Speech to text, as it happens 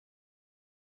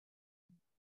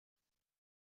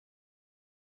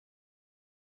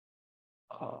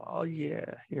Oh,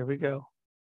 yeah. Here we go.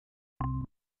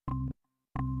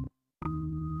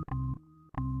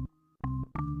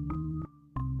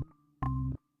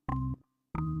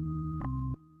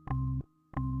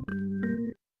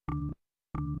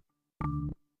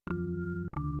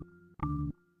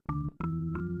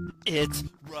 It's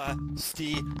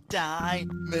Rusty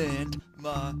Diamond,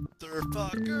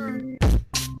 motherfucker.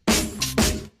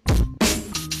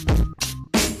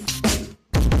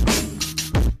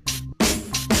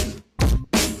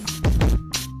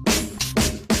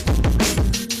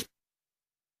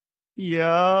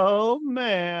 Yo,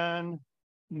 man.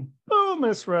 Boom,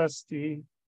 Miss Rusty.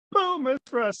 Boom, Miss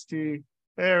Rusty.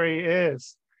 There he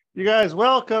is. You guys,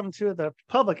 welcome to the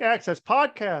Public Access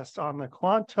Podcast on the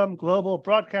Quantum Global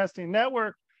Broadcasting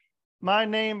Network. My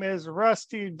name is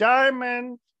Rusty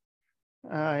Diamond.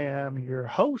 I am your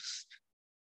host.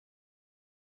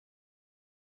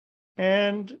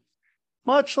 And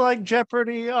much like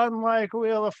Jeopardy, unlike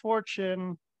Wheel of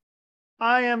Fortune,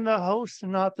 I am the host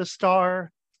and not the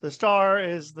star. The star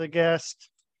is the guest.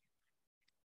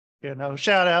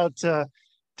 Shout out to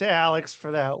Alex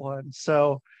for that one.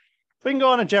 So we can go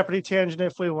on a Jeopardy tangent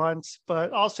if we want,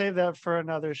 but I'll save that for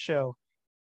another show.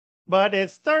 But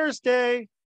it's Thursday.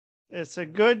 It's a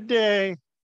good day.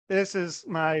 This is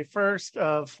my first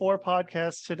of 4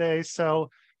 podcasts today. So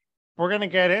we're going to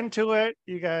get into it.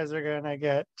 You guys are going to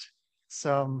get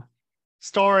some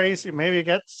stories. You maybe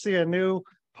get to see a new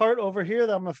part over here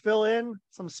that I'm going to fill in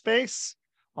some space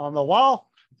on the wall,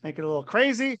 make it a little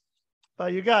crazy.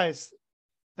 But you guys,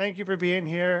 thank you for being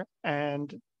here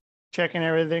and checking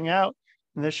everything out.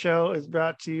 And this show is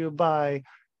brought to you by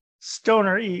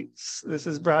Stoner Eats. This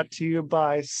is brought to you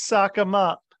by Sock 'em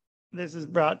Up. This is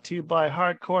brought to you by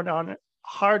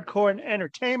Hardcore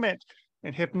Entertainment.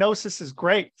 And Hypnosis is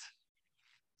great.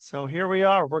 So here we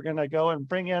are. We're going to go and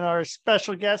bring in our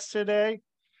special guest today.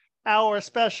 Our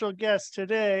special guest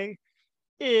today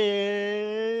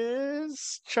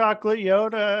is Chocolate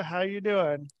Yoddah. How you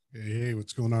doing? Hey,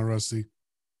 what's going on, Rusty?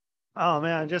 Oh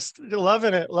man, just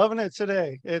loving it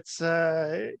today. It's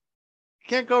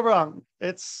can't go wrong.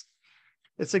 It's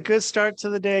a good start to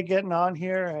the day getting on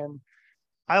here, and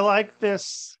I like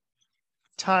this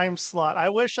time slot. I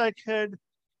wish I could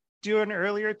do an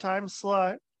earlier time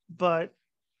slot, but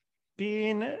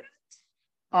being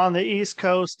on the East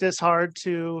Coast is hard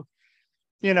to,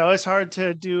 it's hard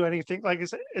to do anything. Like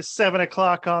it's 7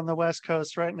 o'clock on the West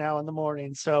Coast right now in the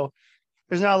morning. So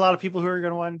there's not a lot of people who are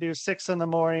going to want to do 6 in the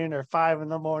morning or 5 in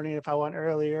the morning if I went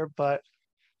earlier. But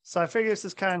so I figure this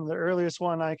is kind of the earliest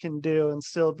one I can do and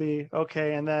still be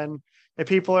okay. And then if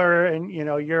people are in,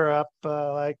 Europe,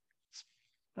 like,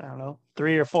 I don't know,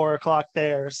 3 or 4 o'clock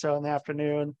there. So in the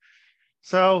afternoon.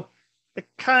 So it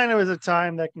kind of is a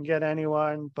time that can get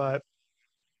anyone. But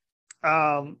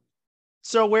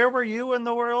so where were you in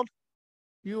the world?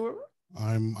 You were?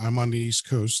 I'm on the East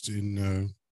Coast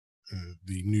in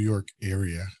the New York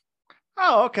area.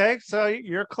 Oh, okay. So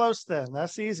you're close then.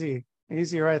 That's easy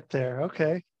right there.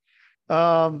 Okay.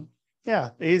 Yeah,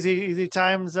 easy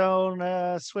time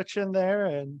zone switch in there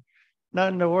and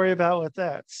nothing to worry about with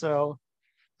that. So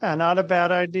yeah, not a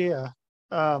bad idea.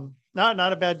 Not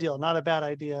a bad deal, not a bad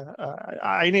idea.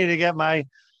 I need to get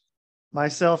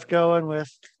myself going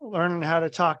with learning how to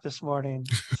talk this morning.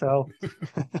 So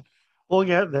we'll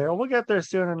get there. We'll get there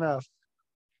soon enough.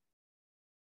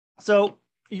 So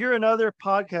you're another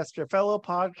podcaster, fellow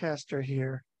podcaster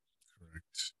here.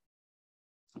 Correct.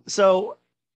 So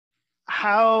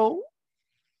how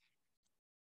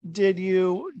did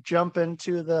you jump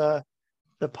into the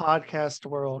podcast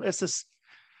world? It's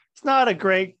not a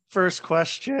great first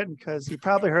question because you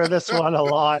probably heard this one a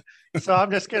lot. So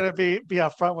I'm just going to be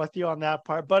upfront with you on that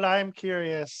part. But I'm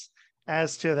curious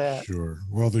as to that. Sure.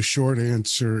 Well, the short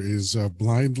answer is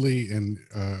blindly and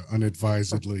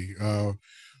unadvisedly.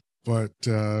 But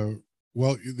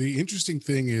the interesting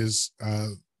thing is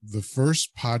the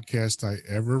first podcast I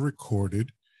ever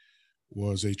recorded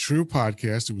was a true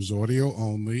podcast. It was audio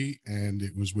only, and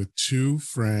it was with 2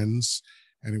 friends,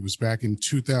 and it was back in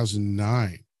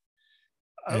 2009.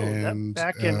 Oh, and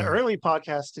back in early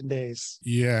podcasting days.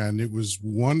 Yeah, and it was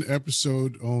 1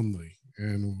 episode only,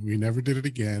 and we never did it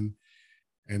again.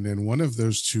 And then one of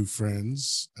those 2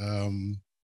 friends,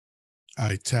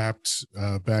 I tapped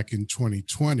back in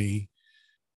 2020,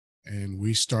 and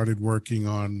we started working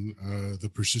on the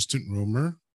Persistent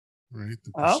Rumor, right?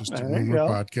 The Persistent Rumor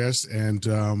podcast.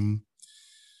 And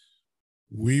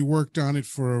we worked on it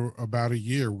for about a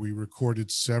year. We recorded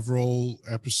several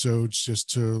episodes just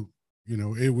to,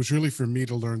 it was really for me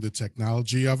to learn the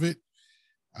technology of it.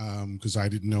 because I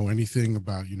didn't know anything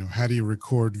about, how do you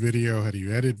record video? How do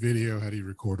you edit video? How do you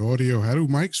record audio? How do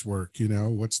mics work?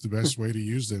 What's the best way to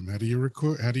use them? How do you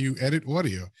record? How do you edit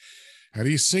audio? How do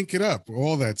you sync it up?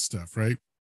 All that stuff, right?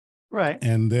 Right.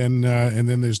 And then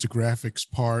there's the graphics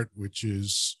part, which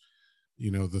is,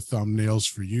 the thumbnails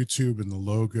for YouTube and the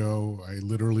logo. I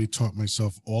literally taught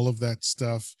myself all of that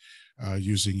stuff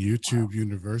using YouTube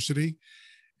University.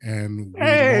 And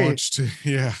we launched,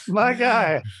 yeah. My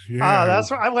guy. Yeah. That's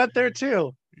where I went there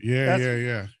too. Yeah, That's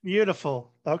yeah.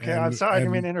 beautiful. Okay. I'm sorry. I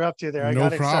didn't mean to interrupt you there. I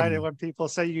got excited when people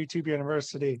say YouTube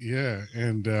University. Yeah.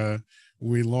 And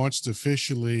we launched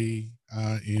officially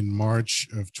in March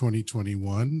of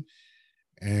 2021.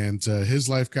 And his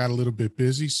life got a little bit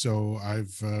busy. So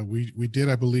we did,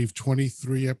 I believe,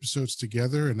 23 episodes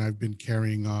together, and I've been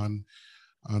carrying on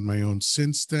my own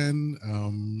since then.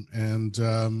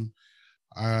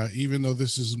 Even though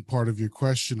this isn't part of your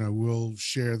question, I will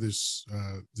share this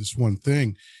one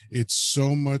thing. It's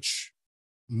so much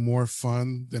more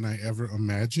fun than I ever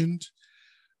imagined.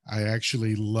 I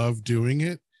actually love doing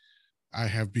it. I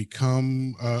have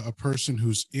become a person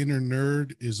whose inner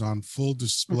nerd is on full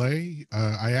display.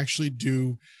 I actually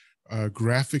do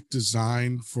graphic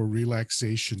design for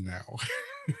relaxation now.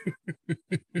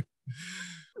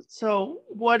 So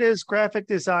what is graphic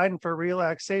design for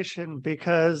relaxation?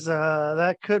 Because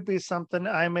that could be something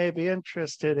I may be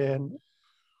interested in.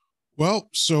 Well,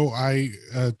 so I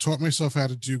taught myself how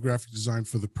to do graphic design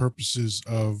for the purposes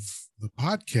of the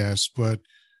podcast, but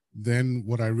then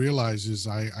what I realize is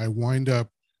I wind up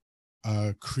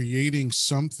creating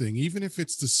something, even if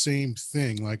it's the same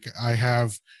thing. Like I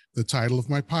have the title of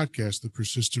my podcast, The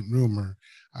Persistent Rumor.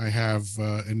 I have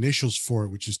initials for it,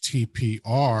 which is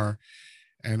TPR.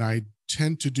 And I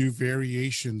tend to do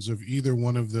variations of either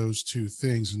one of those two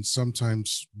things, and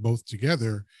sometimes both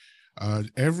together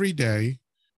every day,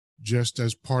 just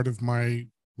as part of my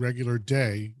regular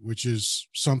day, which is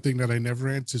something that I never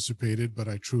anticipated, but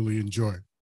I truly enjoy.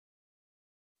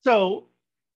 So,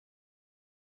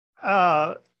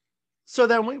 so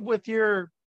then with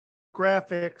your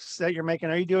graphics that you're making,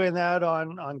 are you doing that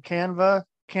on Canva?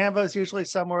 Canva is usually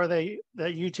somewhere that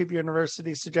YouTube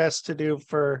University suggests to do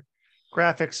for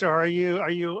graphics. Or are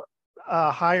you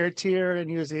higher tier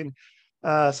and using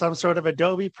some sort of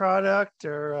Adobe product,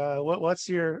 or what's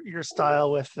your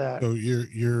style with that? So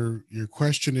your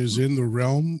question is in the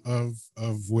realm of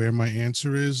where my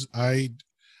answer is.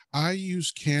 I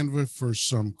use Canva for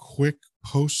some quick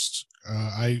posts.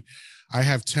 I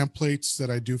have templates that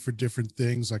I do for different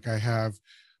things. Like I have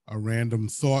a random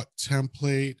thought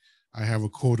template. I have a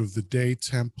quote of the day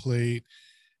template.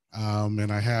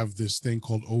 And I have this thing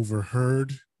called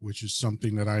Overheard, which is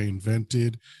something that I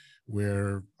invented,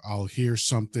 where I'll hear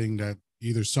something that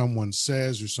either someone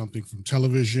says or something from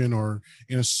television or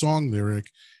in a song lyric,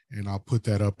 and I'll put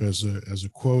that up as a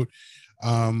quote.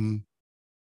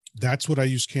 That's what I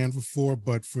use Canva for.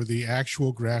 But for the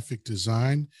actual graphic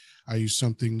design, I use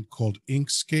something called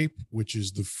Inkscape, which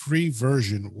is the free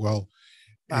version. Well,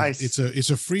 nice. It's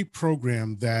a free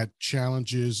program that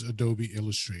challenges Adobe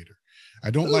Illustrator.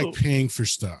 I don't like paying for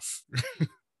stuff.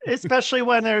 Especially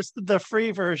when there's the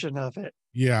free version of it.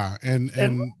 Yeah, and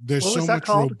there's so much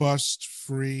robust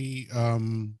free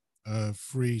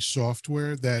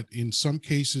software that in some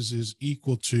cases is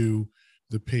equal to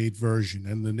the paid version.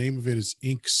 And the name of it is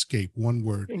Inkscape, one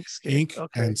word. Inkscape. Ink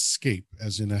and scape,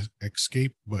 as in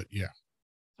escape, but yeah.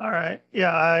 All right.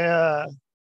 Yeah,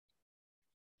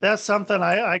 that's something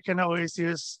I can always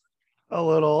use a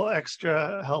little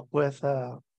extra help with.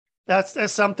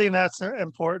 That's something that's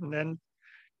important, and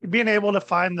being able to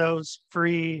find those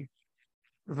free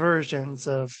versions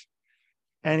of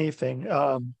anything.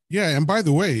 Yeah, and by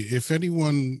the way, if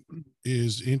anyone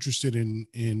is interested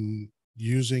in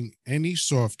using any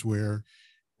software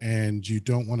and you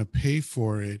don't want to pay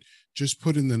for it, just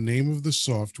put in the name of the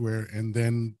software and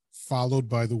then followed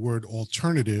by the word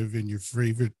alternative in your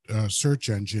favorite search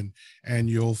engine, and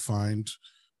you'll find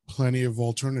plenty of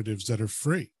alternatives that are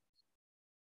free.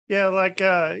 Yeah, like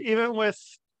even with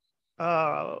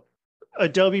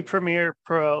Adobe Premiere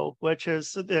Pro, which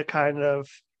is the kind of,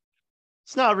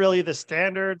 it's not really the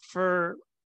standard for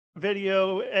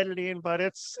video editing, but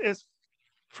it's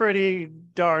pretty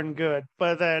darn good.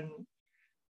 But then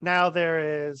now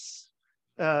there is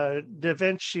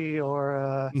DaVinci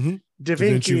or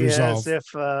DaVinci as if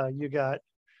you got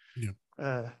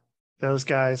those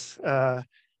guys.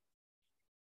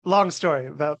 Long story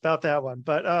about that one.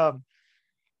 But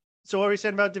so what were you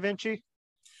saying about DaVinci?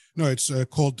 No, it's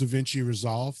called DaVinci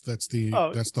Resolve. That's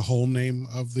the whole name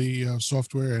of the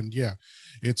software. And yeah,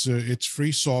 it's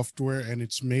free software, and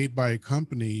it's made by a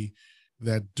company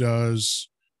that does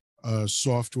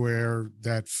software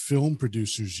that film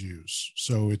producers use.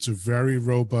 So it's a very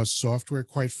robust software.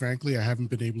 Quite frankly, I haven't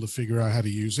been able to figure out how to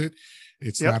use it.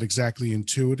 It's not exactly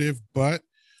intuitive, but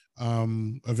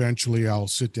eventually I'll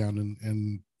sit down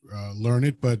and learn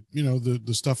it. But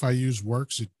the stuff I use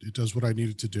works. It does what I need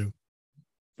it to do.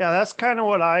 Yeah, that's kind of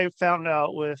what I found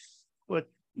out with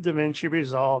DaVinci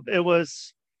Resolve. It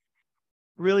was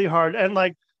really hard. And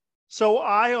so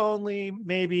I only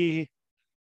maybe,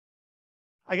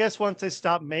 I guess once they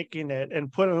stopped making it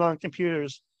and put it on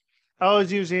computers, I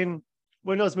was using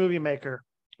Windows Movie Maker,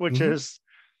 which is,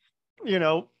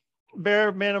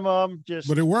 bare minimum.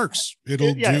 But it works.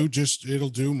 It'll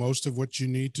do most of what you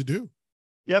need to do.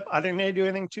 Yep. I didn't need to do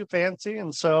anything too fancy.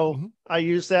 And so I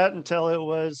used that until it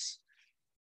was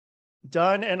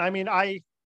done. And I mean, I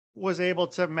was able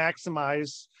to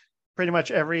maximize pretty much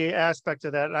every aspect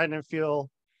of that. I didn't feel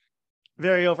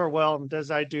very overwhelmed as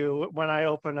I do when I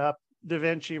open up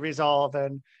DaVinci Resolve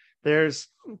and there's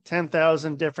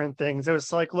 10,000 different things. It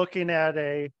was like looking at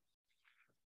a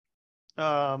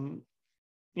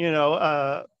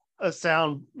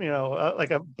sound,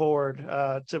 like a board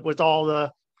with all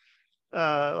the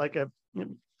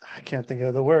I can't think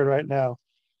of the word right now.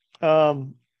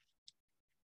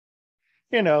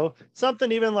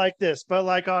 Something even like this, but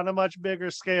like on a much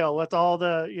bigger scale with all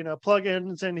the,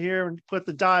 plugins in here and put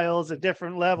the dials at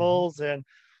different levels and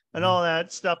all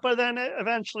that stuff. But then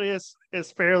eventually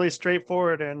it's fairly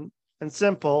straightforward and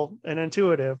simple and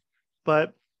intuitive.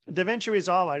 But DaVinci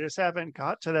Resolve, I just haven't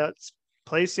got to that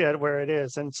place yet where it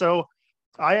is. And so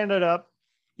I ended up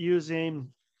using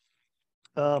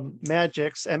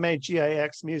Magix,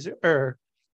 Magix music or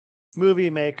Movie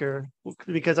Maker,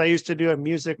 because I used to do a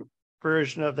music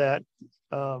version of that.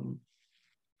 And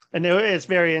it's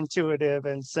very intuitive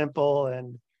and simple,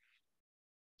 and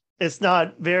it's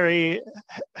not very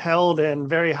held in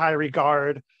very high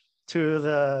regard to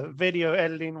the video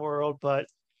editing world, but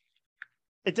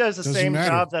it does the same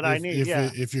job that I need.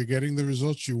 If you're getting the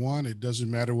results you want, it doesn't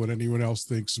matter what anyone else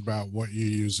thinks about what you're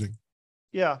using.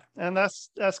 Yeah. And that's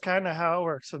kind of how it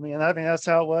works with me. And I think that's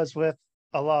how it was with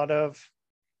a lot of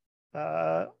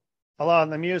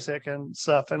the music and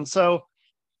stuff. And so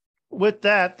with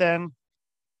that, then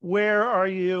where are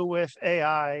you with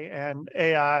AI and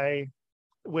AI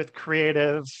with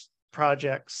creative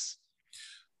projects?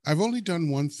 I've only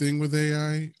done one thing with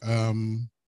AI.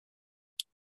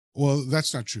 Well,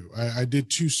 that's not true. I did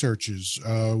two searches.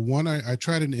 One, I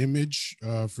tried an image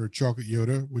for Chocolate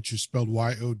Yoddah, which is spelled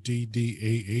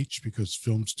Yoddah because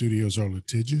film studios are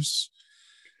litigious.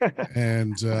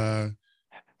 And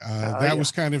that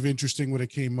was kind of interesting what it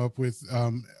came up with.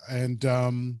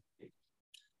 The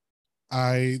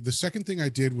second thing I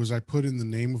did was I put in the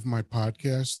name of my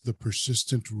podcast, The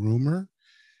Persistent Rumor,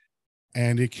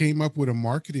 and it came up with a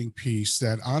marketing piece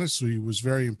that honestly was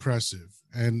very impressive.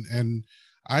 And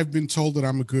I've been told that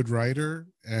I'm a good writer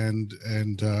and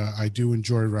I do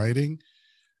enjoy writing.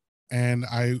 And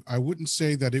I wouldn't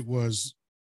say that it was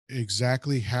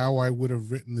exactly how I would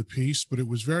have written the piece, but it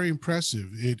was very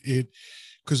impressive.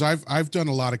 Because I've done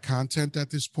a lot of content at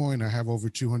this point. I have over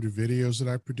 200 videos that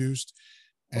I produced.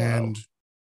 And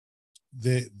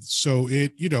it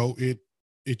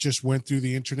just went through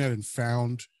the internet and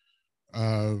found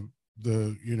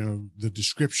the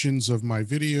descriptions of my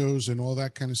videos and all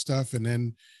that kind of stuff, and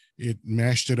then it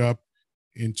mashed it up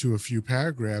into a few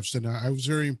paragraphs, and I was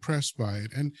very impressed by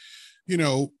it. And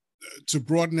to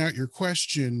broaden out your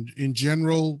question, in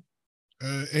general,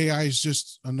 AI is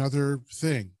just another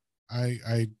thing.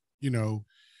 I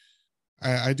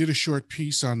did a short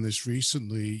piece on this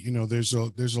recently. There's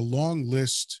a long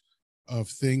list of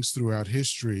things throughout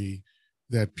history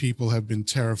that people have been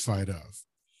terrified of.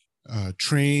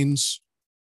 Trains,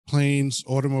 planes,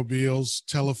 automobiles,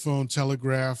 telephone,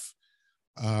 telegraph,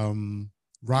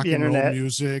 rock and roll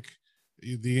music,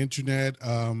 the internet,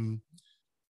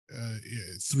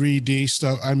 3D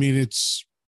stuff. I mean, it's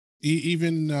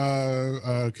even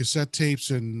cassette tapes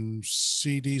and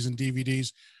CDs and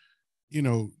DVDs.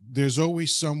 There's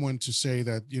always someone to say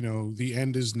that, the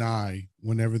end is nigh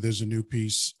whenever there's a new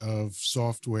piece of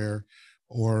software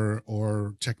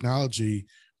or technology.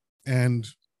 And,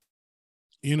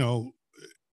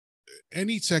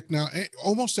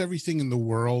 almost everything in the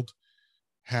world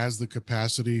has the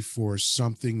capacity for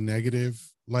something negative.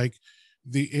 Like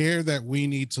the air that we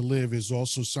need to live is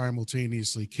also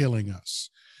simultaneously killing us.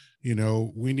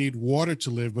 We need water to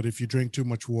live, but if you drink too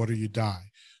much water, you die.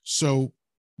 So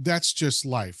that's just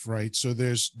life, right? So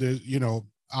there's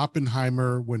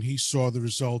Oppenheimer, when he saw the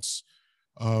results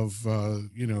of,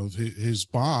 his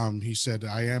bomb, he said,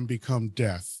 I am become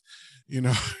death. you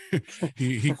know,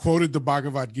 he quoted the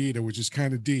Bhagavad Gita, which is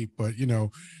kind of deep, but you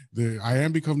know, the I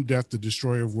am become death, the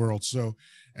destroyer of worlds. So,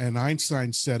 and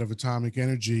Einstein said of atomic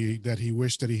energy that he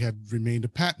wished that he had remained a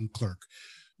patent clerk.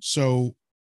 So,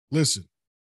 listen,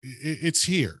 it's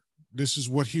here. This is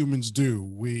what humans do.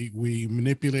 We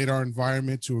manipulate our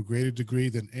environment to a greater degree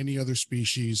than any other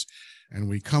species, and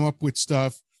we come up with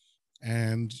stuff,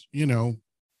 and you know,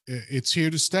 it's here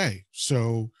to stay.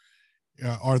 So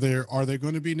are there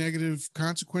going to be negative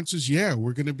consequences? Yeah,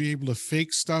 we're going to be able to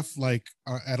fake stuff like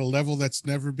at a level that's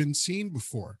never been seen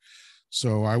before.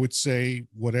 So I would say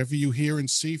whatever you hear and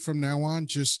see from now on,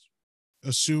 just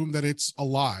assume that it's a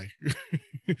lie.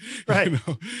 Right. You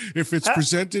know, if it's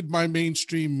presented by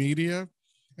mainstream media,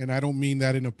 and I don't mean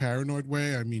that in a paranoid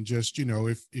way, I mean just, you know,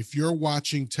 if you're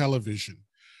watching television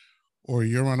or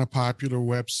you're on a popular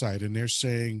website and they're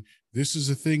saying this is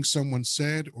a thing someone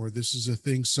said or this is a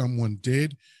thing someone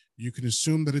did, you can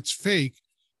assume that it's fake,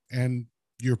 and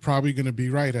you're probably going to be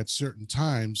right at certain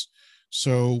times.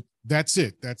 So that's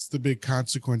it. That's the big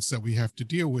consequence that we have to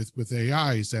deal with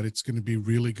AI, is that it's going to be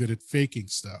really good at faking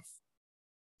stuff.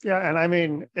 Yeah, and I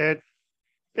mean it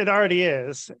already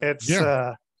is.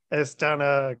 It's done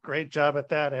a great job at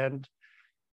that. And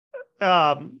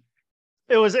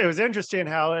it was interesting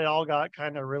how it all got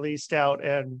kind of released out.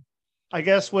 And I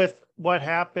guess with what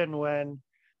happened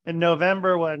in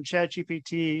November, when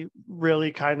ChatGPT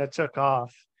really kind of took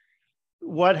off,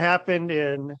 what happened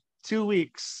in 2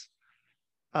 weeks,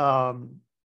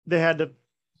 they had to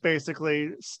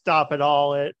basically stop it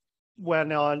all. It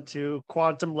went on to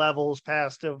quantum levels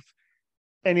past of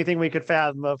anything we could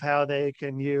fathom of how they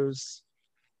can use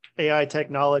AI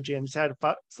technology, and just had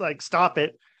to like stop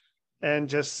it and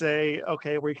just say,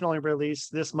 okay, we can only release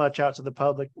this much out to the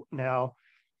public now.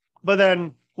 But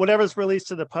then whatever's released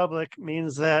to the public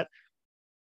means that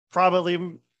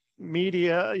probably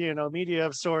media, media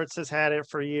of sorts has had it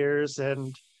for years.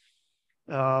 And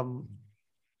so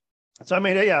I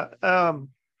mean, yeah,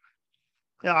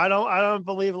 I don't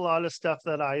believe a lot of stuff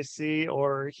that I see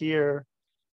or hear.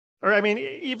 Or I mean,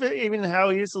 even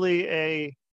how easily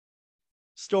a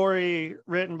story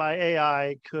written by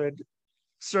AI could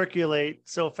circulate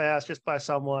so fast just by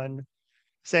someone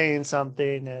saying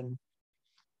something and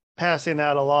passing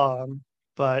that along.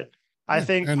 But I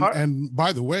think and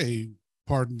by the way,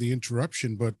 pardon the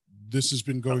interruption, but this has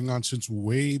been going on since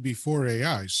way before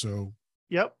AI. So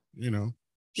yep. You know,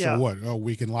 so what? Oh,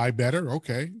 we can lie better.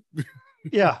 Okay.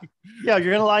 Yeah. You're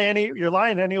gonna you're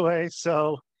lying anyway.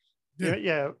 So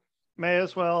yeah, may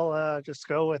as well just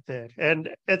go with it. And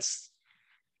it's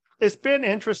been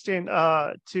interesting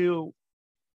to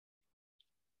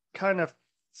kind of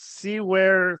see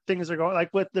where things are going,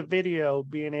 like with the video,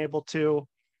 being able to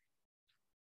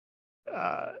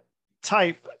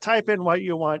type in what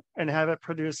you want and have it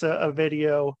produce a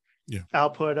video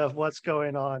output of what's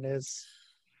going on is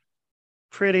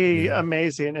pretty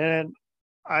amazing. And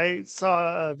I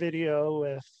saw a video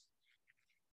with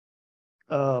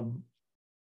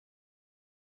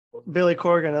Billy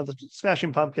Corgan of the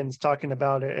Smashing Pumpkins talking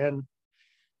about it, and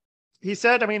he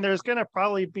said, I mean, there's going to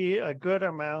probably be a good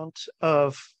amount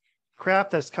of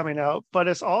crap that's coming out, but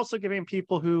it's also giving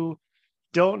people who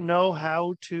don't know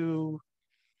how to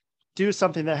do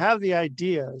something, that have the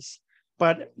ideas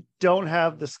but don't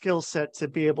have the skill set to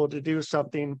be able to do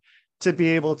something, to be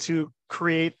able to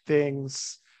create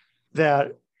things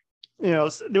that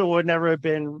would never have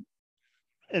been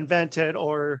invented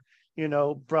or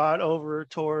brought over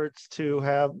towards, to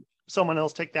have someone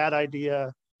else take that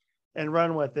idea and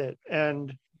run with it.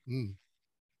 And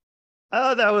I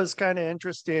thought that was kind of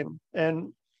interesting.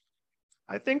 And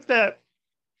I think that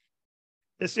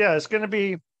it's going to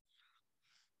be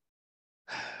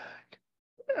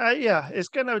it's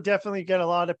going to definitely get a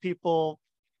lot of people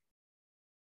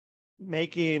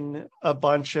making a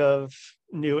bunch of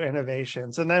new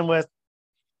innovations. And then with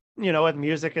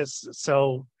music, is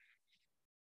so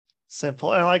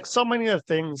simple, and like so many of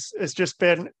things, it's just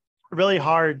been really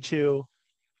hard to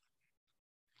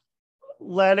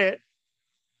let it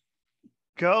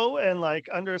go and like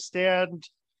understand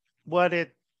what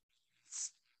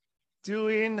it's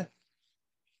doing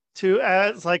to,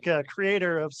 as like a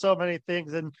creator of so many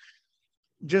things, and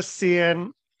just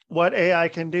seeing what AI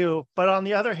can do. But on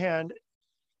the other hand,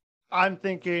 I'm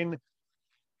thinking,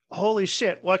 holy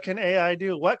shit, what can AI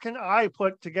do? What can I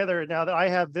put together now that I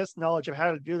have this knowledge of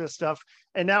how to do this stuff?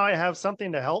 And now I have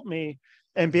something to help me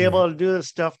and be able to do this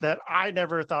stuff that I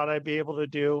never thought I'd be able to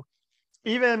do.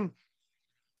 Even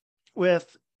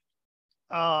with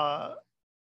SEO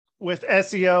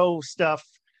stuff,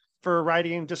 for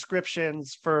writing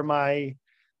descriptions for my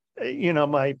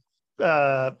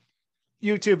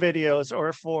YouTube videos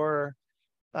or for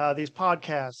these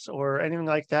podcasts or anything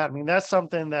like that. I mean, that's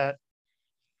something that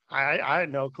I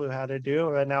had no clue how to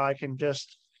do. And now I can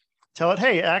just tell it,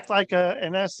 hey, act like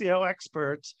an SEO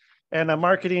expert and a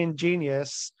marketing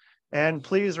genius. And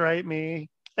please write me.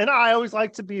 And I always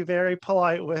like to be very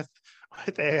polite with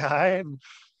AI and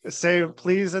say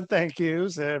please and thank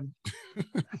yous. And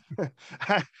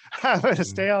I'm going to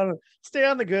stay on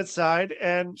the good side.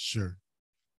 And Sure.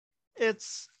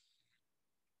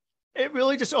 It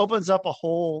really just opens up a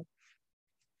whole,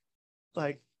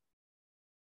 like,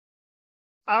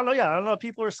 I don't know. Yeah, I don't know if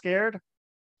people are scared,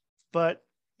 but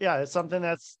yeah, it's something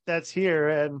that's here,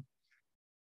 and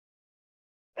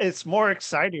it's more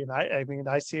exciting. I mean,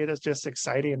 I see it as just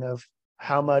exciting of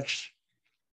how much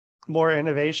more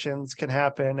innovations can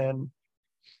happen, and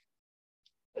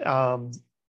um,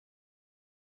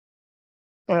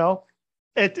 you know,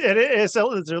 it's a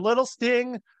little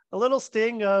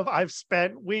sting of I've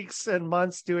spent weeks and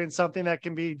months doing something that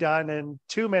can be done in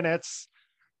 2 minutes,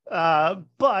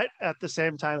 but at the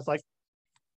same time, it's like,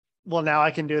 well, now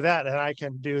I can do that, and I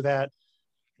can do that,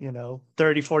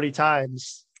 30, 40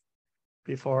 times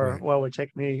before Right. what would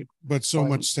take me. But so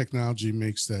much technology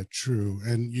makes that true.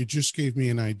 And you just gave me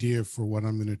an idea for what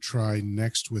I'm going to try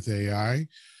next with AI.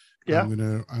 Yeah. I'm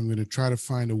going to try to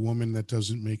find a woman that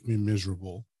doesn't make me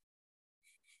miserable.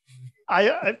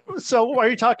 So are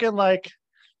you talking like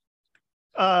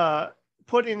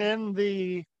putting in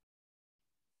the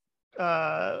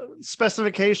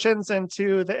specifications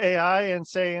into the AI and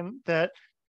saying that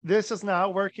this is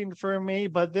not working for me,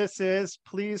 but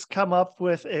please come up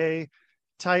with a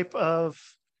type of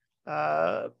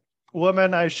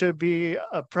woman I should be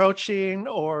approaching,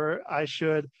 or I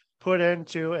should put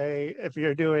into if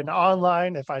you're doing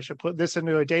online, if I should put this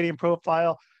into a dating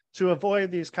profile to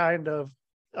avoid these kind of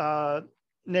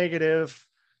negative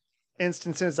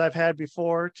instances I've had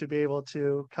before, to be able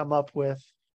to come up with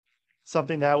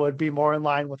something that would be more in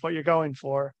line with what you're going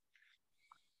for.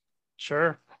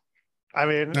 Sure. I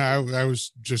mean, no, I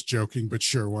was just joking, but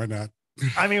sure, why not?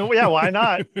 I mean, yeah, why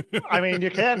not? I mean,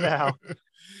 you can now.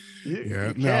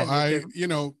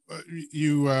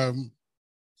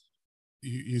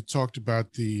 You talked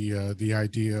about the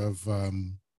idea of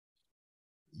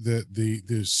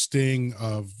the sting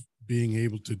of being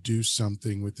able to do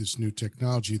something with this new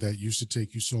technology that used to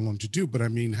take you so long to do. But I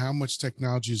mean, how much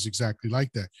technology is exactly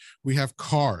like that? We have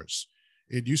cars.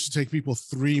 It used to take people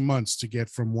 3 months to get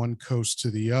from one coast to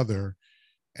the other,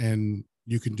 and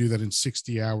you can do that in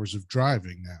 60 hours of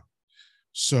driving now.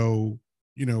 So,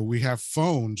 we have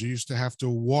phones. You used to have to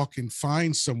walk and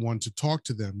find someone to talk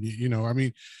to them. I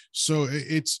mean, so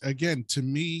it's, again, to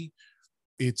me,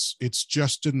 it's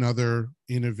just another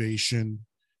innovation.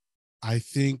 I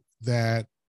think that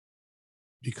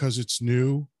because it's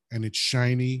new and it's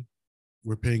shiny,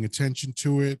 we're paying attention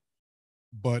to it,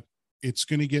 but it's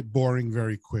going to get boring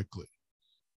very quickly.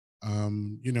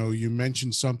 You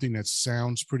mentioned something that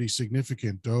sounds pretty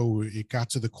significant. Oh, it got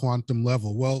to the quantum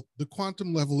level. Well, the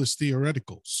quantum level is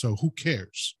theoretical, so who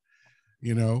cares?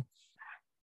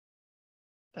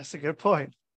 That's a good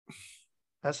point.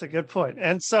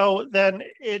 And so then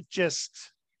it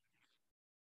just,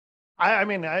 I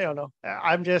mean, I don't know.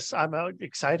 I'm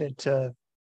excited to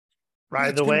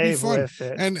ride the wave with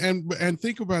it. And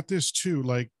think about this too.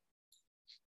 Like,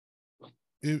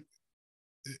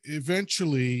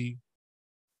 eventually,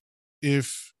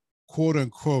 if quote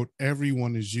unquote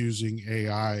everyone is using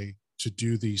AI to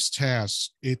do these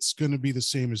tasks, it's going to be the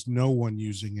same as no one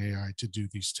using AI to do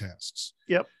these tasks.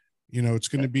 Yep. It's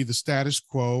going to be the status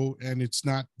quo, and it's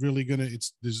not really going to,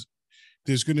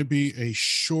 there's going to be a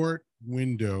short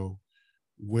window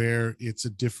where it's a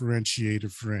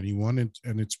differentiator for anyone.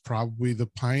 And it's probably the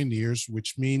pioneers,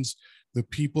 which means the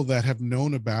people that have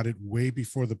known about it way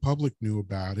before the public knew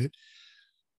about it.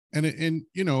 And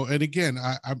again,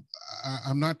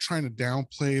 I'm not trying to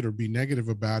downplay it or be negative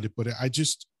about it, but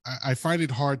I find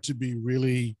it hard to be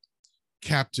really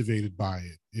captivated by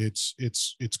it.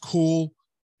 It's cool,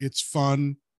 it's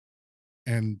fun,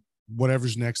 and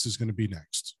whatever's next is going to be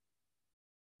next.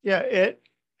 Yeah, it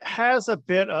has a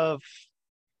bit of,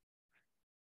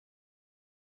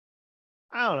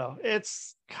 I don't know,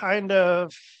 it's kind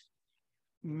of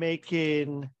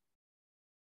making,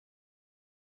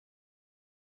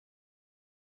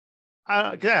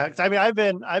 I mean,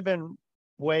 I've been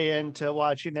way into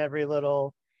watching every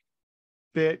little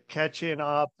bit, catching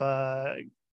up. I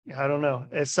don't know.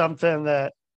 It's something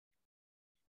that,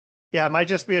 yeah, it might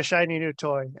just be a shiny new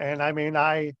toy. And I mean,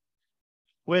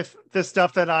 with the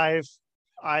stuff that I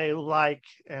like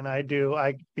and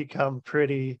I become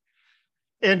pretty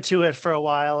into it for a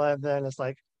while, and then it's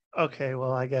like, okay,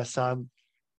 well, I guess I'm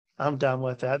I'm done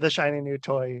with that. The shiny new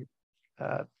toy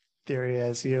theory,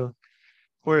 as you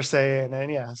were saying,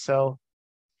 and yeah. So,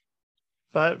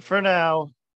 but for now,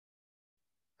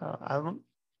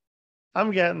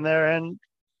 I'm getting there, and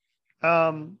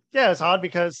yeah, it's odd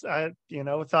because I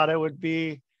thought it would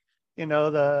be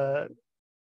the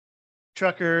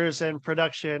truckers and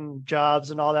production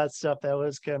jobs and all that stuff that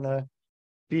was gonna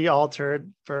be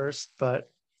altered first, but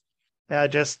yeah,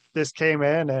 just this came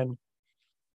in and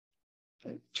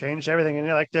changed everything. And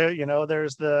like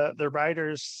there's the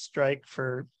writers' strike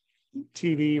for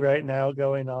TV right now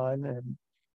going on, and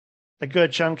a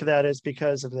good chunk of that is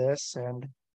because of this. And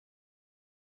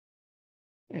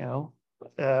you know,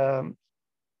 um,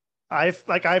 I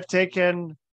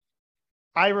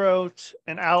wrote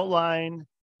an outline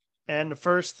and the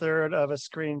first third of a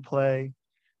screenplay,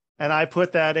 and I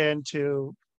put that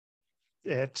into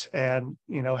it, and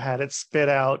had it spit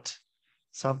out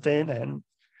something, and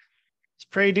it's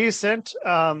pretty decent.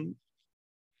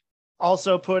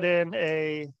 Also put in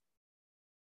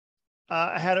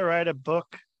I had to write a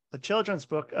children's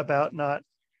book about not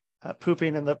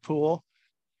pooping in the pool.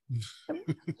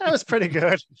 That was pretty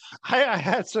good. I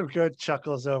had some good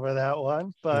chuckles over that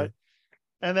one, but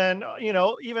and then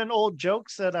even old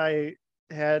jokes that I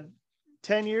had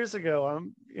 10 years ago,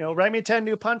 write me 10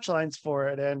 new punchlines for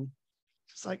it, and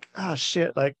it's like, oh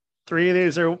shit, like 3 of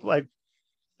these are like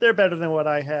they're better than what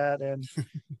I had, and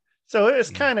so it's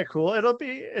kind of cool.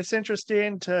 It's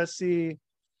interesting to see.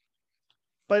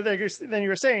 But then you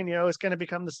were saying, it's going to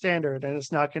become the standard, and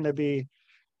it's not going to be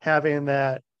having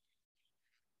that,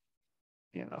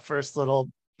 first little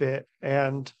bit.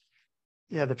 And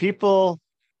yeah, the people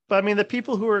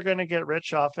who are going to get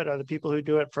rich off it are the people who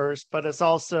do it first. But it's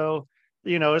also,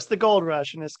 it's the gold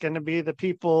rush, and it's going to be the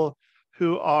people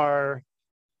who are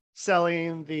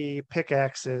selling the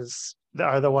pickaxes that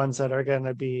are the ones that are going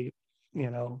to be,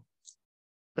 they're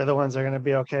the ones that are going to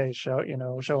be okay,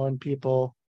 showing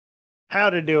people how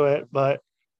to do it. But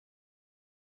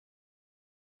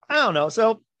I don't know.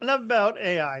 So enough about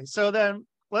AI. So then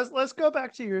let's go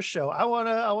back to your show. I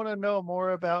wanna know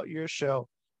more about your show,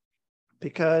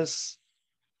 because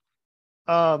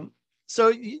so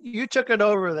you took it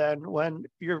over then when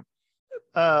your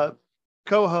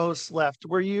co-host left.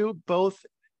 Were you both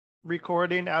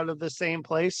recording out of the same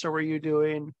place, or were you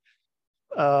doing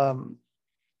at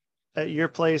your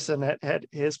place and at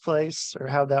his place, or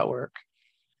how'd that work?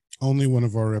 Only one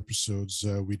of our episodes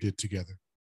we did together.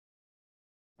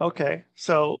 Okay.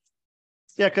 So,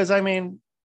 yeah, because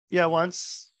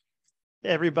once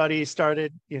everybody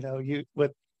started, you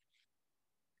with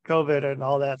COVID and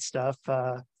all that stuff,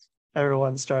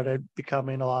 everyone started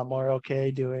becoming a lot more okay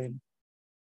doing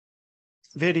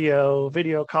video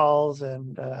calls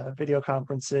and video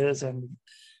conferences. And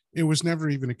it was never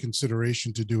even a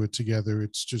consideration to do it together.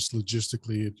 It's just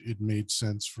logistically, it made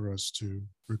sense for us to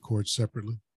record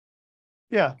separately.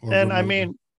 Yeah.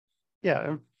 And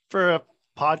yeah, for a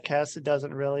podcast, it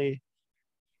doesn't really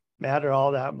matter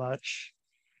all that much.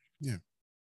 Yeah.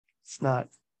 It's not,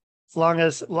 as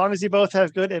long as you both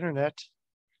have good internet.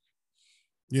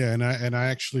 Yeah. And I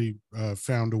actually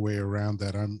found a way around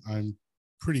that. I'm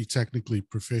pretty technically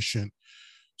proficient.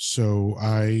 So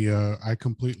I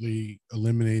completely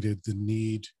eliminated the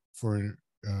need for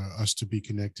us to be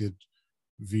connected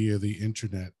via the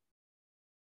internet.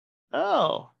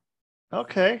 Oh,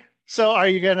 okay. So are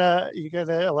you gonna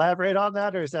elaborate on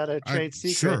that, or is that a trade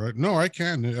secret? Sure. No, I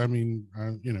can. I mean,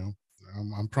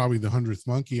 I'm probably the 100th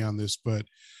monkey on this, but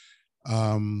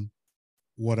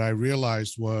what I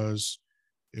realized was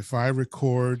if I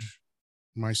record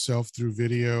myself through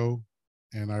video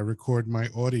and I record my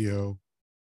audio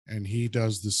and he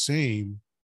does the same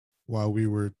while we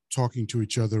were talking to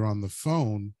each other on the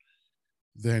phone,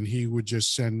 then he would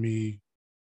just send me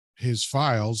his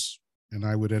files and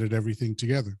I would edit everything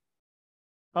together.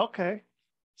 Okay.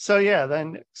 So yeah,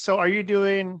 so are you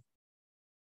doing,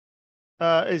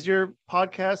 is your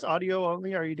podcast audio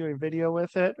only? Are you doing video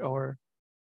with it, or?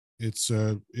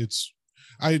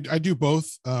 I do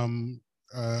both.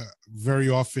 Very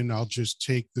often I'll just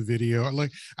take the video.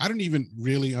 I don't even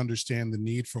really understand the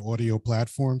need for audio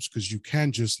platforms because you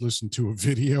can just listen to a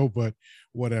video, but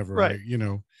whatever, right.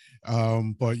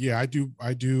 But yeah, I do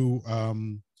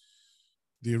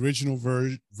the original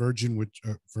version,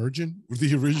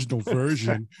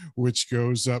 which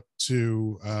goes up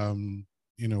to,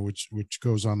 which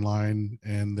goes online,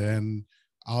 and then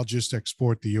I'll just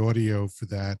export the audio for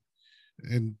that.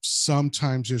 And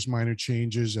sometimes there's minor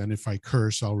changes. And if I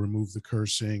curse, I'll remove the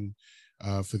cursing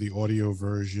for the audio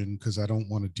version, because I don't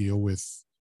want to deal with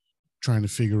trying to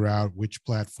figure out which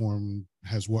platform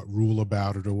has what rule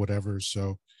about it or whatever.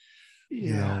 So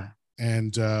you know, Yeah.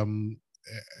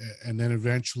 and then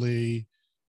eventually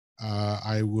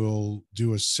I will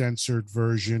do a censored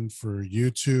version for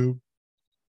YouTube,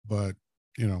 but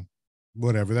you know,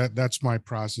 whatever. That's my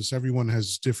process. Everyone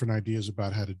has different ideas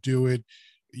about how to do it.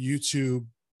 YouTube,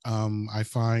 I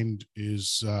find,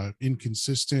 is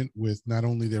inconsistent with not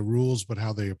only their rules but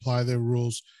how they apply their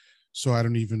rules. So I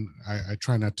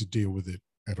try not to deal with it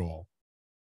at all.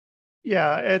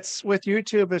 Yeah, it's with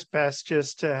YouTube, it's best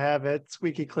just to have it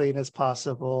squeaky clean as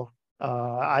possible.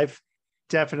 I've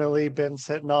definitely been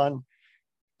sitting on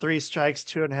 3 strikes,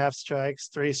 2.5 strikes,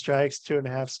 3 strikes,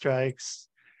 2.5 strikes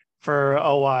for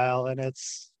a while. And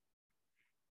it's,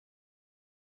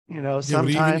 Yeah, but even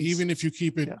sometimes, even if you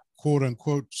keep it yeah. quote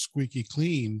unquote squeaky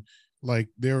clean, like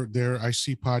there I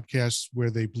see podcasts where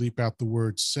they bleep out the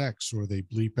word sex, or they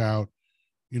bleep out,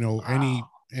 Wow.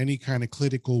 any kind of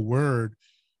critical word.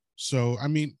 So I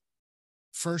mean,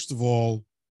 first of all,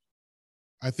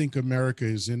 I think America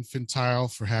is infantile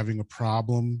for having a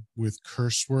problem with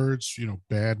curse words,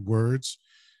 bad words.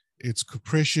 It's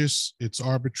capricious, it's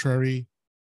arbitrary,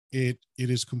 it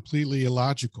is completely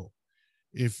illogical.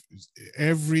 If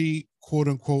every quote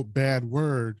unquote bad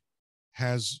word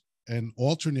has an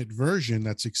alternate version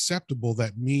that's acceptable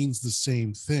that means the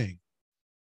same thing.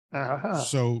 Uh-huh.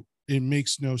 So it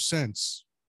makes no sense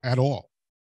at all.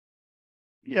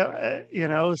 Yeah.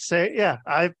 Say,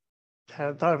 I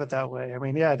hadn't thought of it that way. I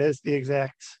mean, yeah, it is the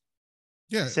exact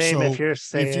Yeah. same if So you're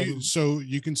if you saying, so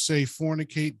you can say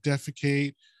fornicate,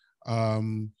 defecate,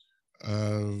 um,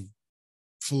 uh,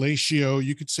 fellatio.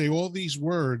 You could say all these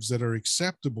words that are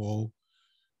acceptable,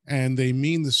 and they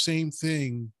mean the same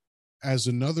thing as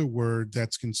another word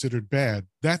that's considered bad.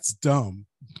 That's dumb.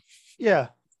 yeah,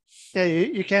 yeah,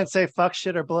 you can't say fuck,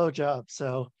 shit, or blowjob.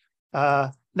 So,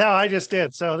 no, I just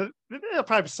did. So I'll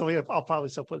probably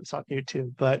still put this on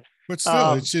YouTube, but, But still,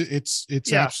 um, it's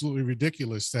yeah, absolutely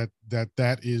ridiculous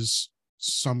that is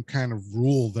some kind of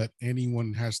rule that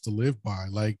anyone has to live by.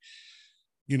 Like,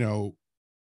 you know,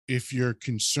 if you're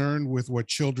concerned with what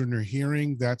children are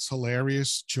hearing, that's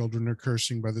hilarious. Children are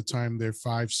cursing by the time they're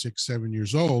 5, 6, 7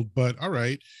 years old. But all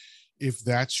right, if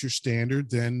that's your standard,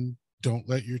 then don't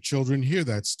let your children hear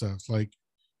that stuff. Like,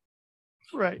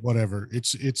 right. whatever.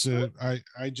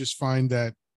 I just find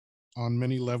that on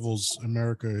many levels,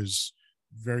 America is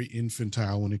very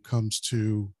infantile when it comes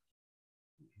to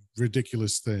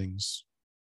ridiculous things.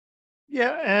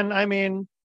 Yeah, and I mean,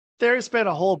 there's been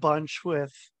a whole bunch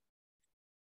with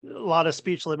a lot of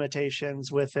speech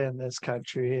limitations within this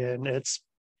country, and it's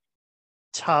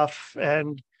tough.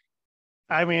 And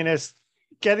I mean, it's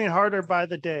getting harder by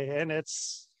the day, and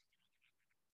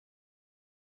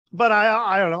but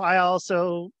I don't know. I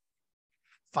also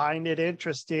find it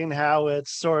interesting how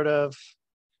it's sort of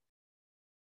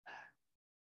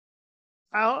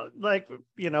out, like,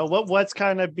 what's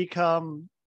kind of become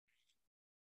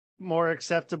more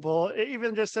acceptable,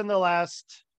 even just in the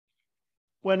last,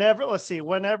 whenever it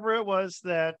was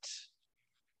that,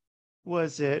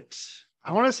 was it,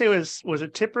 I want to say was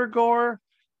it Tipper Gore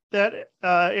that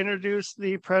introduced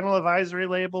the parental advisory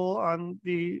label on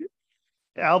the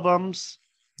albums?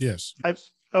 Yes. I've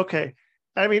Okay.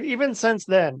 I mean, even since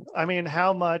then, I mean,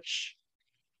 how much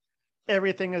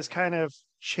everything has kind of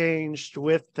changed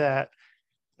with that.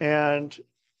 And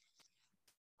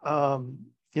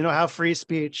how free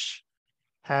speech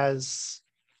has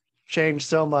changed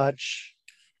so much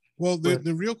Well, the, with,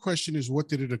 the real question is, what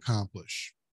did it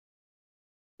accomplish?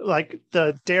 like,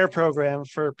 the DARE program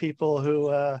for people who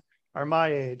are my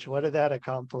age. What did that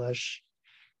accomplish?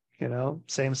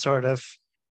 Same sort of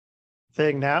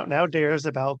thing. Now DARE is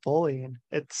about bullying.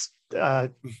 It's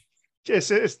not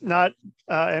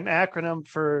an acronym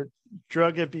for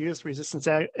drug abuse resistance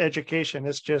education.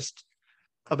 It's just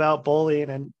about bullying,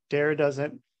 and DARE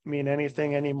doesn't mean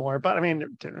anything anymore. But I mean,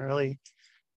 it didn't really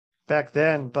back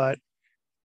then. But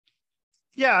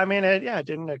yeah, I mean, it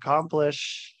didn't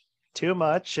accomplish too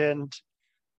much. And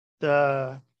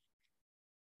the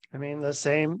I mean, the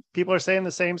same people are saying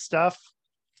the same stuff,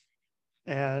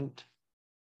 and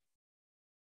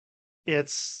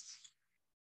it's,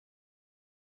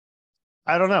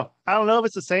 I don't know. I don't know if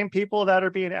it's the same people that are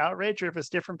being outraged, or if it's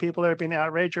different people that are being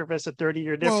outraged, or if it's a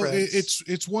 30-year Well, difference.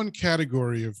 it's one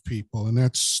category of people, and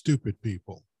that's stupid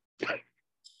people. I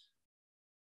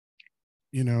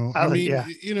mean, Yeah.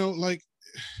 like,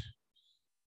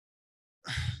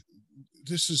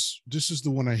 this is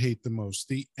the one I hate the most,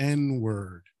 the N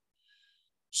word.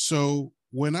 So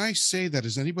when I say that,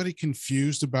 is anybody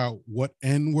confused about what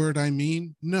N word I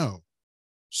mean? No.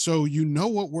 So you know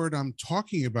what word I'm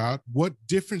talking about. What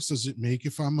difference does it make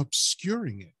if I'm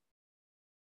obscuring it?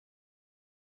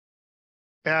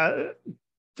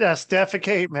 That's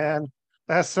defecate, man.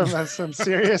 That's some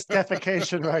serious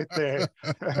defecation right there.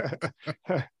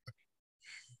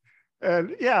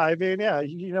 And yeah, I mean, yeah,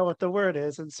 you know what the word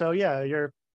is. And so yeah,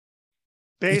 you're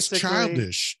It's basically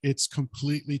childish. It's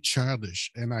completely childish.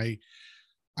 And I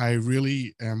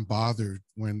really am bothered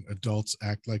when adults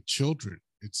act like children.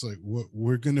 It's like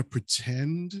we're going to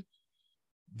pretend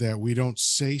that we don't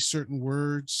say certain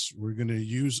words. We're going to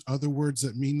use other words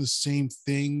that mean the same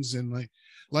things. And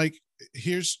like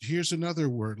here's another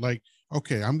word. Like,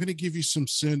 okay, I'm going to give you some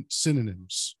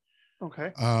synonyms.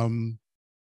 okay.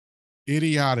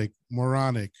 Idiotic,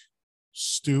 moronic,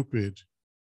 stupid.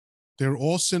 They're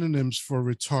all synonyms for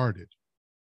retarded.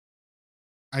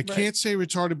 I can't say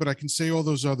retarded, but I can say all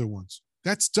those other ones.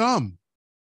 That's dumb.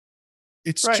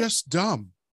 It's just dumb.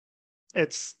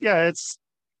 It's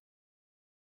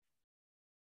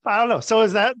I don't know. So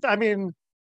is that, I mean,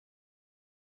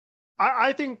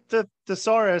 I think the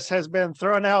thesaurus has been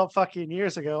thrown out fucking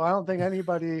years ago. I don't think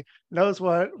anybody knows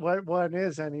what one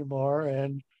is anymore.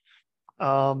 And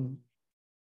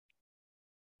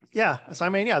yeah, so I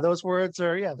mean, yeah, those words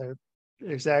are, yeah, they're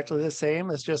exactly the same.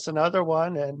 It's just another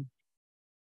one. And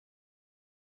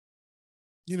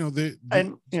You know,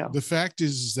 and you know, the fact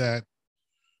is that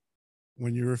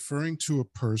when you're referring to a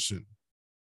person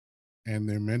and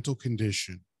their mental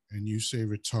condition and you say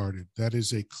retarded, that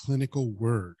is a clinical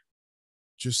word,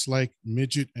 just like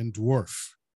midget and dwarf.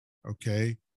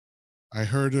 Okay. I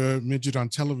heard a midget on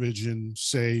television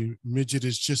say midget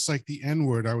is just like the N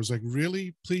word. I was like,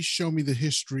 really? Please show me the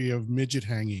history of midget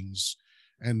hangings,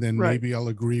 and then right. maybe I'll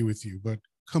agree with you. But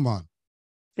come on.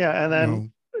 Yeah. And You then know,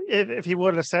 if he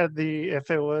would have said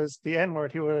if it was the N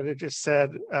word, he would have just said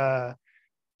the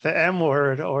M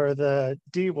word or the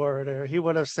D word, or he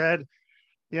would have said,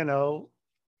 you know,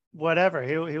 whatever.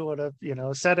 He would have, you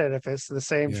know, said it if it's the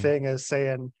same yeah. thing as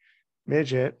saying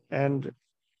midget. And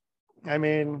I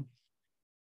mean,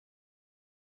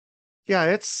 yeah,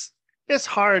 it's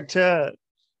hard to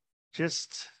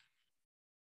just,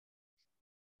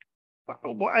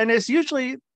 and it's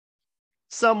usually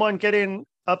someone getting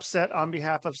upset on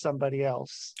behalf of somebody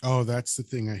else. Oh, that's the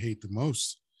thing I hate the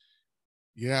most.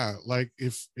 Yeah, like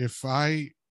if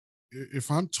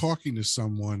I'm talking to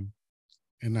someone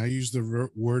and I use the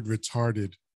word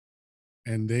retarded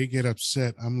and they get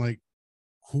upset, I'm like,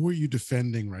 who are you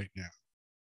defending right now?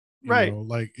 You Right. know,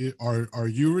 like are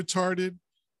you retarded?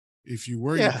 If you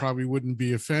were, you Yeah. probably wouldn't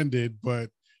be offended, but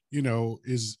you know,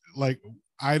 is like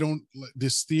I don't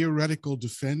this theoretical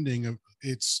defending of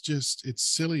it's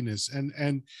silliness,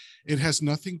 and it has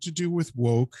nothing to do with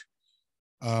woke.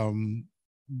 Um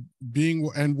being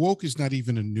and woke is not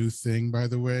even a new thing, by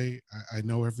the way. I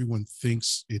know everyone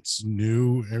thinks it's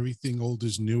new, everything old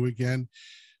is new again.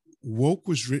 Woke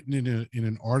was written in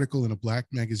an article in a black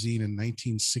magazine in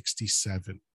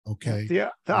 1967. Yeah. Okay, The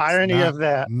it's irony not of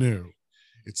that. new.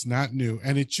 It's not new,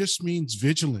 and it just means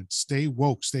vigilant. Stay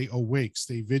woke, stay awake,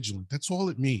 stay vigilant. That's all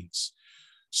it means.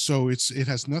 So it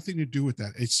has nothing to do with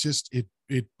that. It's just it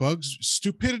bugs.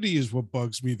 Stupidity is what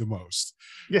bugs me the most.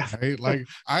 Yeah. Right? Like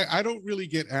I don't really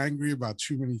get angry about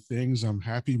too many things. I'm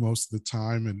happy most of the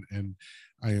time, and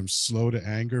I am slow to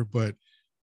anger. But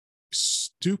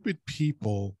stupid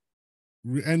people,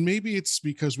 and maybe it's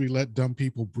because we let dumb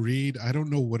people breed. I don't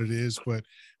know what it is, but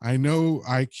I know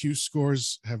IQ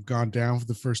scores have gone down for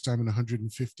the first time in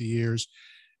 150 years.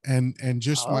 And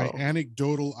just my Oh.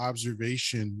 anecdotal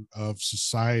observation of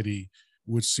society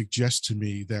would suggest to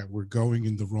me that we're going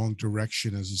in the wrong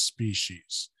direction as a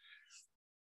species.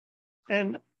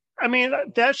 And I mean,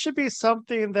 that should be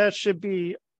something that should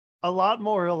be a lot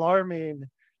more alarming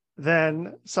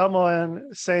than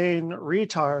someone saying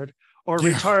retard or Yeah,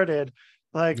 retarded.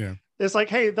 Like, yeah, it's like,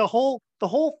 hey, the whole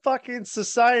fucking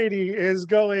society is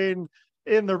going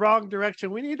in the wrong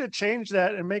direction. We need to change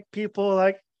that and make people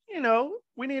like, you know,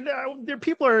 we need there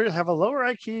people have a lower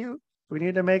IQ. We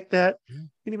need to make that yeah,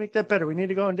 we need to make that better. We need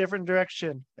to go in a different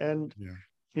direction and, yeah.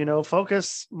 you know,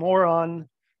 focus more on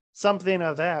something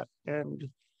of that.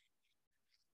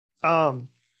 Um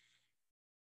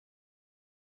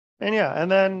and yeah, and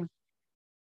then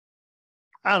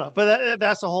I don't know, but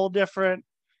that's a whole different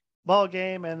ball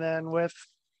game. And then with,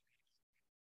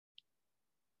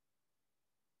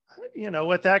 you know,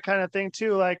 with that kind of thing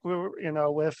too, like we were, you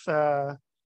know, with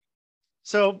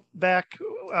so back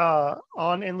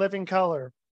on In Living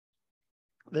Color,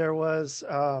 there was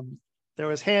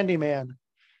Handyman,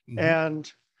 Mm-hmm.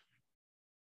 and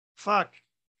fuck,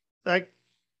 like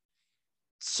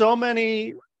so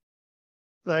many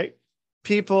like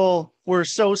people were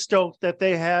so stoked that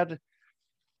they had,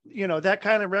 you know, that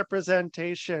kind of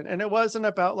representation. And it wasn't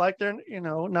about like they're, you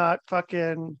know, not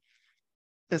fucking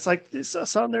it's like there's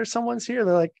someone's here.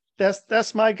 They're like,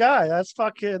 that's my guy.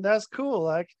 That's cool.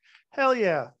 Like, hell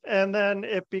yeah. And then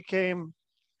it became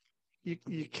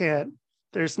you can't.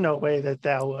 There's no way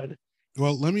that would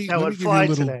Well, let me give you a fly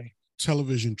little today.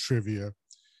 television trivia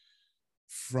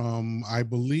from, I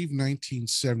believe,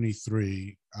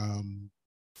 1973.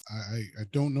 I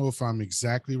don't know if I'm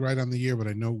exactly right on the year, but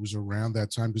I know it was around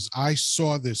that time because I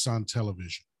saw this on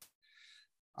television.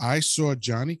 I saw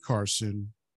Johnny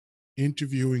Carson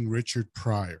interviewing Richard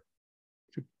Pryor,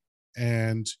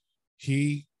 and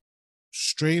he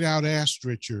straight out asked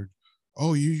Richard,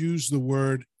 "Oh, you use the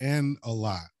word 'n' a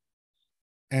lot."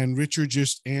 And Richard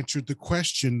just answered the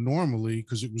question normally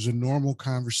because it was a normal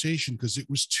conversation, because it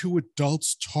was two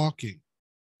adults talking.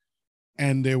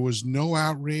 And there was no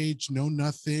outrage, no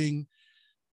nothing.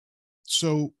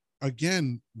 So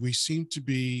again, we seem to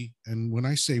be, and when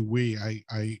I say we,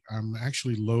 I'm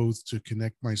actually loath to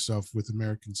connect myself with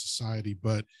American society,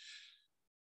 but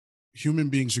human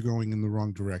beings are going in the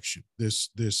wrong direction.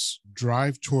 This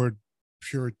drive toward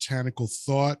puritanical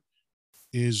thought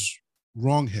is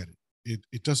wrongheaded.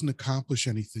 It doesn't accomplish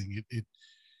anything. It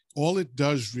all it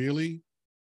does really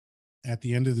at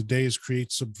the end of the day is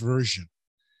create subversion.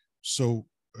 So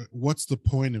what's the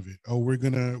point of it? Oh, we're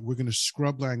gonna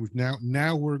scrub language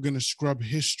now we're gonna scrub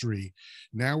history.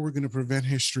 Now we're gonna prevent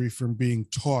history from being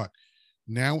taught.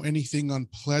 Now anything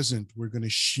unpleasant we're gonna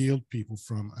shield people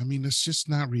from. I mean, it's just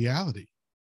not reality.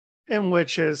 And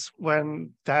which is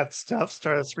when that stuff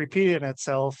starts repeating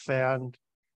itself, and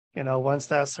once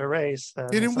that's erased, then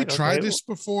Didn't it's we like, try okay, this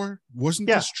before? Wasn't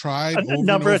yeah, this tried a over and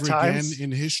number of over again times.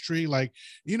 in history? Like,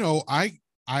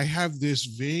 I have this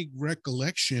vague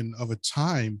recollection of a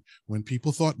time when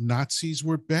people thought Nazis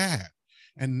were bad,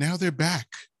 and now they're back.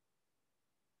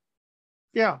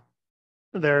 Yeah,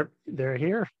 they're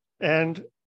here, and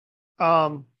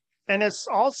um, and it's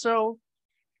also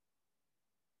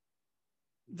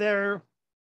they're.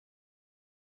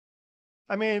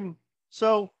 I mean,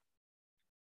 so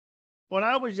when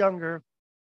I was younger,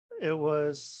 it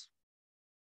was,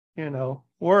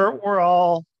 we're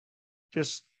all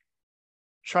just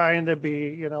trying to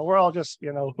be, we're all just,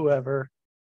 whoever.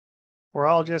 We're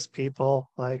all just people,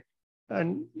 like,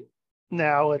 and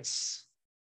now it's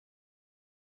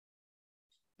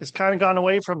kind of gone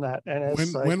away from that, and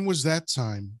it's like, When was that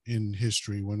time in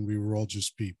history when we were all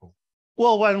just people?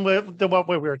 well, when what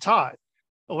we were taught,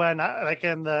 like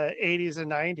in the 80s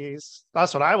and 90s,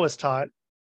 that's what I was taught.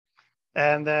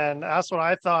 And then that's what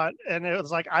I thought. And it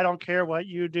was like, I don't care what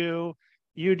you do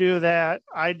that,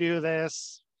 I do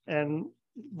this, and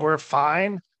we're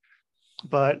fine.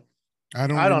 But I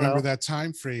don't I don't remember know. that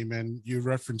time frame. And you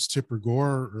referenced Tipper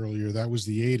Gore earlier. That was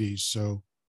the 80s. So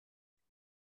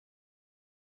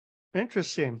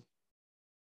Interesting.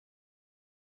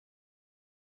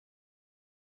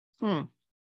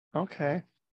 Okay.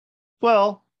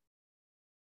 Well,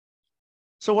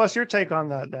 so what's your take on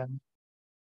that then?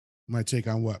 my take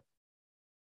on what?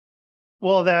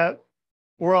 Well, that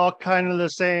we're all kind of the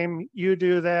same. You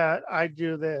do that, I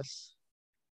do this.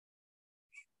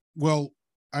 Well,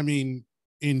 I mean,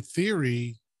 in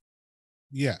theory,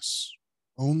 yes.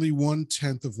 Only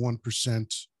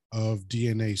 0.1% of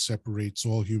DNA separates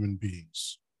all human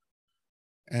beings.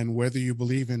 And whether you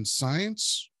believe in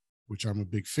science, which I'm a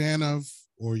big fan of,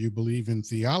 or you believe in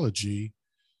theology,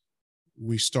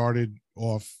 we started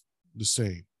off the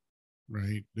same,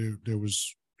 right? There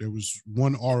was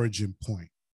one origin point,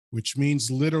 which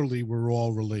means literally we're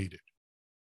all related.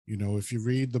 If you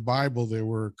read the Bible, there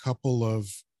were a couple of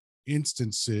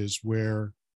instances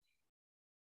where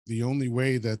the only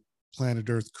way that planet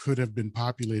Earth could have been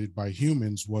populated by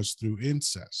humans was through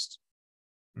incest,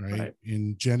 right?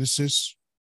 In Genesis,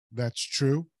 that's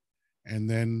true. And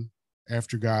then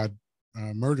after God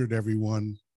murdered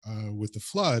everyone with the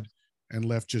flood and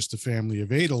left just the family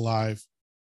of 8 alive,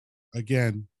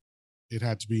 again, it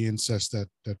had to be incest that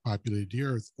populated the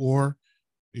earth. Or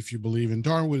if you believe in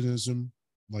Darwinism,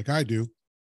 like I do,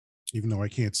 even though I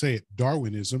can't say it,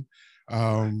 Darwinism,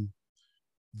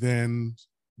 then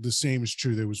the same is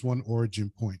true. There was one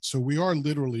origin point. So we are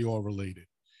literally all related.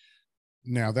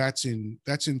 Now that's in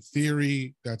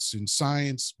theory, that's in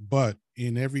science, but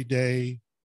in everyday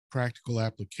practical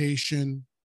application,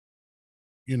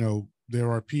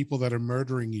 there are people that are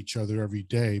murdering each other every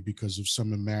day because of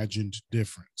some imagined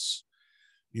difference.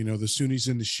 The Sunnis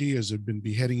and the Shias have been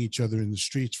beheading each other in the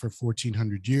streets for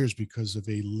 1,400 years because of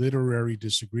a literary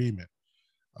disagreement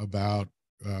about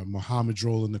Muhammad's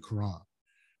role in the Quran.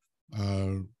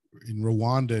 In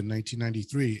Rwanda in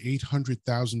 1993,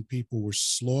 800,000 people were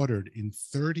slaughtered in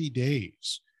 30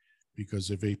 days because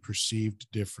of a perceived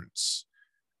difference.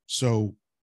 So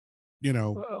you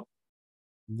know,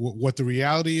 what the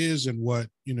reality is and what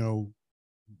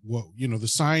the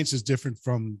science is different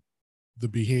from the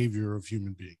behavior of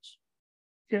human beings.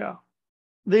 Yeah.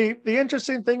 The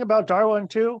interesting thing about Darwin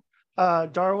too,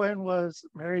 Darwin was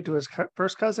married to his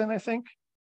first cousin, I think,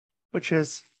 which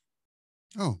is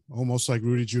almost like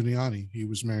Rudy Giuliani. He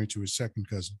was married to his second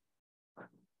cousin.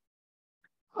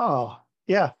 Oh,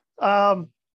 yeah.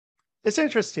 It's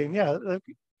interesting. Yeah.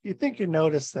 You think you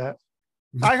notice that.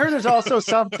 I heard there's also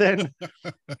something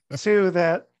too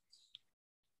that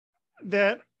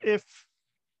if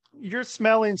you're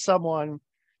smelling someone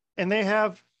and they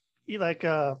have like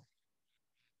a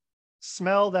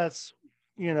smell that's,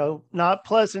 not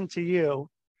pleasant to you,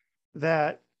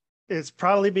 that it's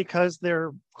probably because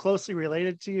they're closely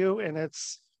related to you, and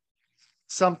it's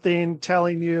something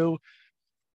telling you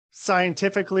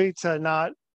scientifically to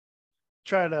not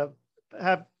try to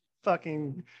have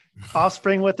fucking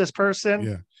offspring with this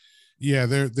person. Yeah,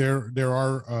 there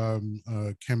are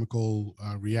chemical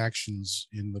reactions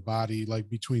in the body, like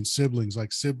between siblings.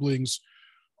 Like siblings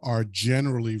are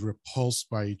generally repulsed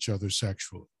by each other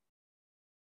sexually.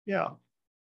 Yeah.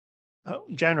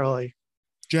 Generally.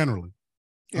 Yeah.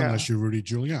 Unless you're Rudy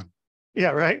Giuliani.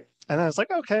 Yeah, right. And then it's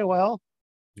like, okay, well.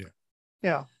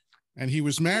 Yeah. And he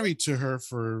was married to her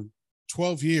for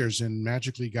 12 years and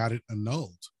magically got it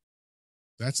annulled.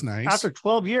 That's nice. After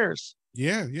 12 years.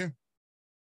 Yeah.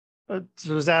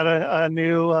 So was that a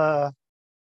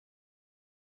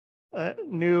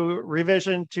new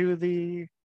revision to the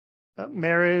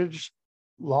marriage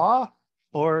law?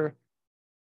 Or,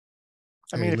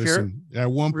 I mean, listen, at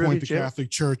one Rudy point the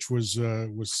Catholic Church was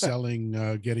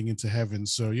selling getting into heaven,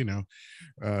 so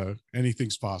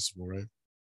anything's possible, right?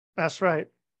 That's right.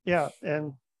 Yeah,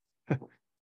 and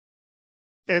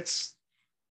it's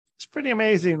pretty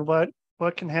amazing what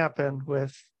can happen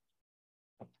with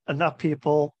enough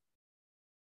people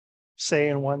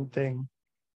saying one thing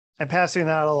and passing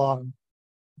that along.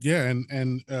 Yeah,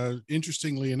 and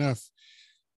interestingly enough,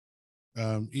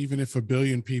 even if 1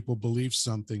 billion people believe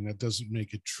something, that doesn't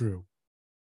make it true.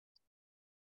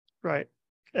 Right.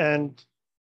 And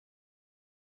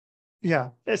yeah,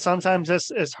 sometimes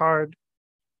it's hard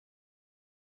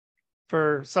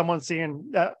for someone seeing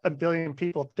that 1 billion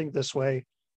people think this way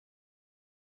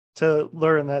to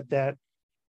learn that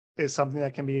is something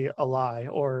that can be a lie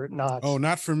or not. Oh,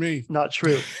 not for me. Not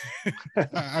true.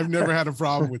 I've never had a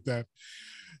problem with that.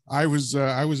 I was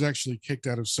actually kicked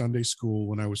out of Sunday school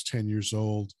when I was 10 years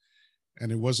old,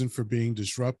 and it wasn't for being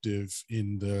disruptive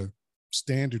in the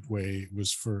standard way. It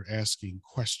was for asking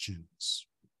questions.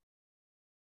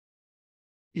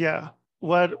 Yeah.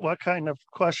 What kind of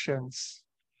questions?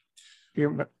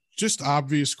 Just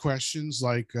obvious questions,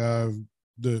 like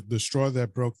the straw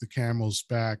that broke the camel's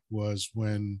back was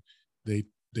when they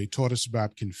taught us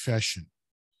about confession.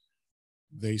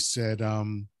 They said,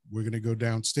 we're going to go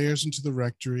downstairs into the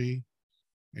rectory,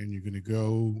 and you're going to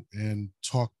go and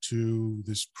talk to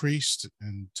this priest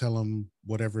and tell him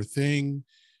whatever thing,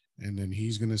 and then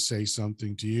he's going to say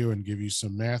something to you and give you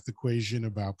some math equation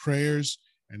about prayers,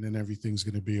 and then everything's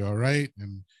going to be all right.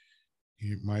 And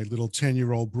my little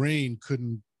 10-year-old brain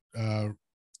couldn't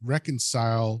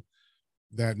reconcile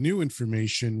that new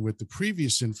information with the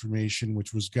previous information,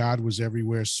 which was God was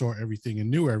everywhere, saw everything, and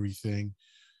knew everything.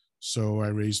 So I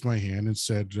raised my hand and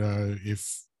said,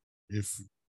 if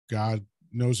God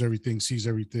knows everything, sees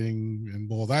everything,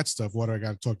 and all that stuff, what do I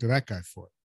got to talk to that guy for?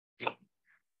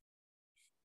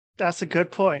 That's a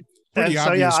good point. Pretty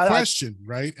obvious question,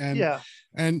 right? And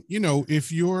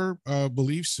if your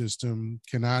belief system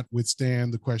cannot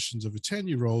withstand the questions of a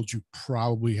 10-year-old, you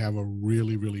probably have a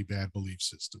really, really bad belief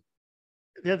system.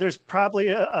 Yeah, there's probably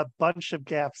a bunch of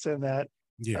gaps in that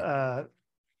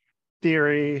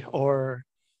theory or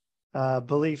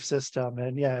belief system.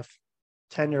 And yeah, if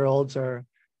 10-year-olds are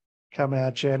coming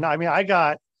at you, and I mean, I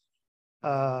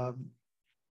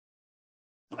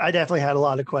definitely had a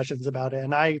lot of questions about it,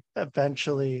 and I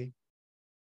eventually,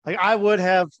 I would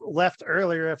have left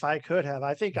earlier if I could have.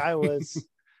 I think I was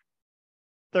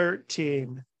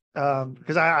 13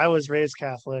 because I was raised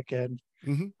Catholic, and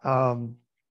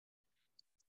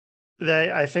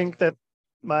I think that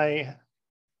my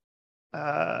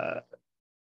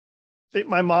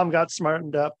mom got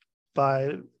smartened up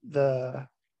by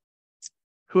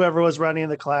whoever was running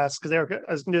the class, because I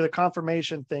was going to do the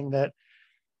confirmation thing that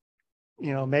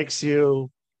makes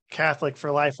you Catholic for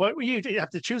life. What you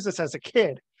have to choose this as a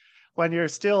kid when you're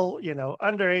still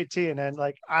under 18, and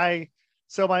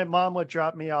so my mom would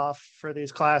drop me off for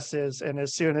these classes, and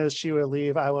as soon as she would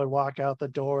leave, I would walk out the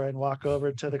door and walk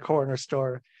over to the corner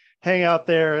store, hang out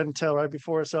there until right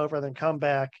before it's over, and then come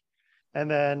back And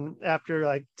then after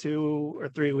like 2 or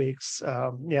 3 weeks,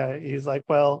 yeah, he's like,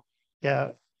 well,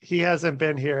 yeah, he hasn't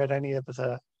been here at any of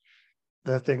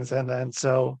the things. And then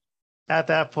so at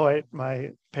that point,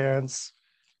 my parents,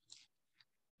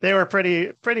 they were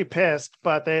pretty pissed,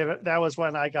 but that was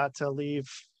when I got to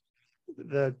leave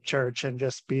the church and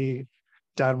just be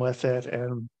done with it.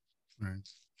 And Right.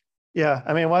 yeah,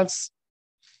 I mean, once,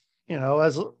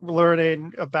 as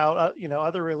learning about,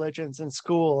 other religions in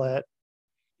school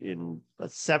in the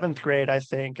 7th grade, I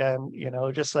think, and,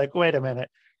 just like, wait a minute.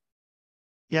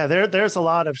 Yeah, there's a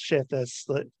lot of shit that's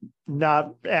like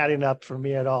not adding up for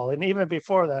me at all. And even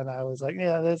before then, I was like,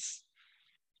 yeah, this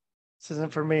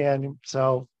isn't for me. And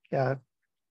so, yeah.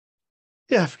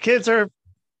 Yeah, if kids are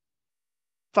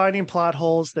finding plot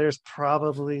holes, there's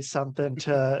probably something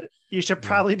you should Yeah.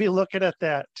 probably be looking at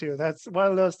that too. That's one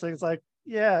of those things like,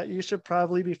 yeah, you should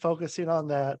probably be focusing on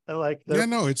that. Like Yeah,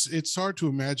 no, it's hard to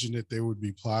imagine that there would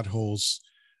be plot holes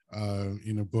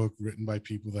in a book written by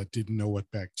people that didn't know what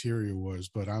bacteria was,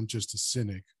 but I'm just a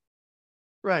cynic.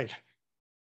 right.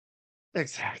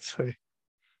 Exactly.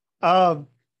 Um,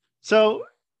 so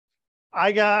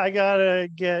I gotta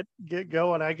get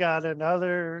going. I got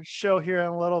another show here in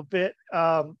a little bit.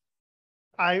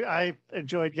 I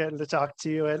enjoyed getting to talk to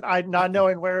you, and I not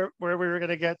knowing where we were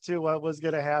gonna get to, what was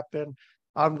gonna happen.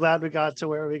 I'm glad we got to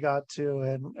where we got to,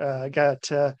 and got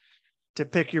to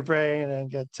pick your brain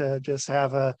and get to just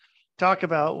have a talk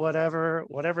about whatever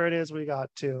it is we got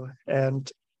to. And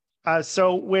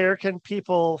so where can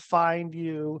people find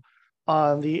you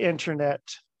on the internet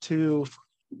to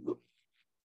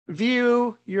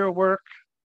view your work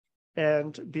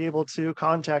and be able to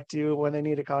contact you when they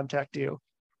need to contact you?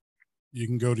 You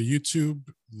can go to YouTube,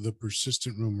 The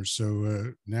Persistent Rumor.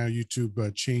 So now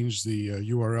YouTube changed the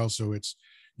URL. So it's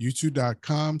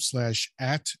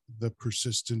youtube.com/at The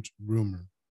Persistent Rumor.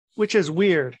 Which is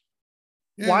weird.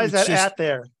 Yeah, Why is it's that just, at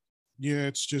there? yeah,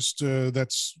 it's just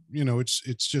that's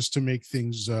it's just to make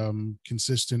things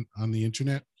consistent on the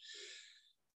internet.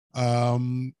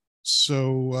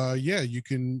 So yeah, you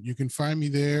can find me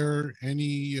there.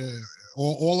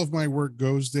 All of my work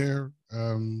goes there,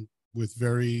 with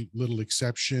very little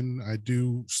exception. I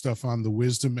do stuff on the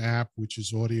Wisdom app, which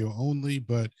is audio only,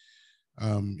 but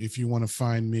if you want to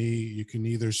find me, you can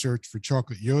either search for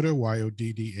Chocolate Yoddah,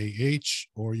 Yoddah,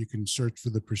 or you can search for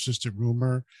The Persistent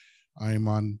Rumor. I am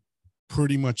on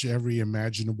pretty much every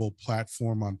imaginable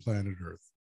platform on planet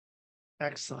Earth.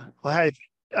 Excellent. Well, hey,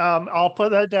 I'll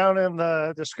put that down in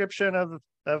the description of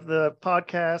the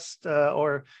podcast,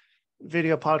 or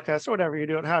video podcast, or whatever you're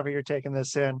doing, however you're taking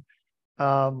this in.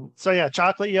 So yeah,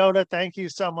 Chocolate Yoddah, thank you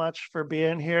so much for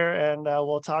being here, and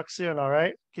we'll talk soon. All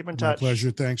right, keep in touch. My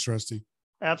pleasure. Thanks, Rusty.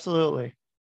 Absolutely.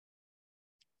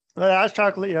 Well, that's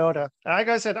Chocolate Yoddah. Like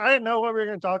I said, I didn't know what we were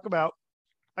going to talk about.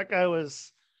 That guy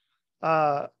was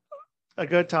a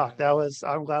good talk.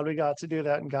 I'm glad we got to do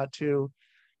that and got to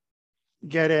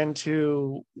get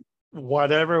into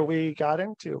whatever we got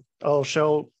into. I'll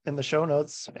show in the show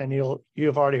notes, and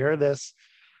you've already heard this.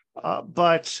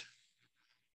 But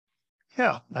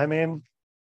yeah, I mean,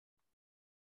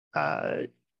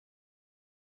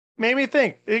 made me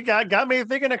think. It got me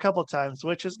thinking a couple times,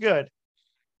 which is good.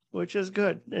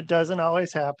 It doesn't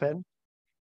always happen.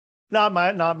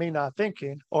 Not me not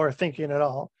thinking or thinking at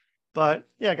all, but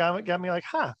yeah, got me like,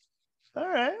 huh. All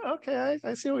right, okay,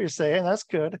 I see what you're saying. That's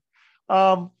good.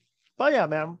 But yeah,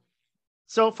 man.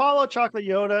 So follow Chocolate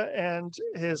Yoddah and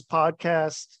his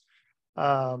podcast,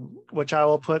 which I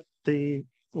will put the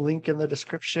link in the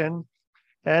description.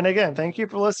 And again, thank you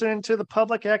for listening to the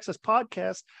Public Access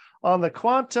Podcast on the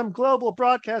Quantum Global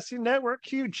Broadcasting Network,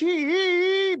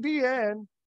 QGBN,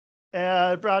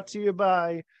 brought to you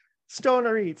by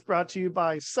Stoner Eats, brought to you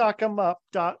by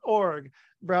Sock'emUp.org,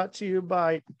 brought to you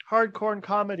by Hardcore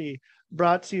Comedy,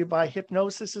 brought to you by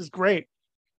Hypnosis is Great.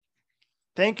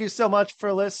 Thank you so much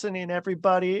for listening,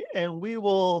 everybody, and we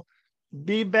will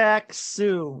be back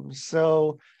soon.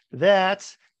 So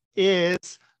that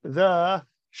is the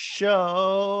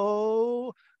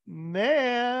show,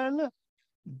 man.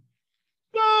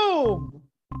 Boom!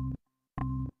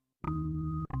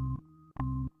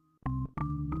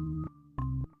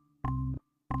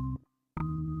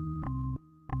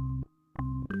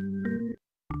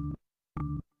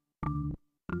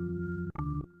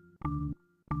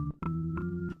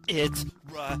 It's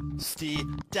Rusty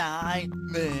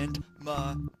Diamond,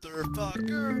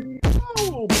 motherfucker.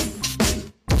 Boom!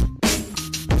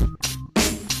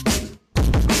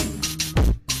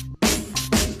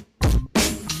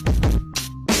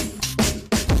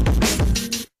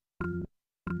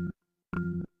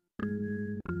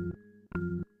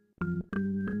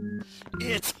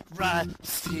 It's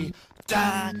Rusty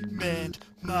Diamond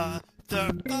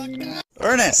motherfucker.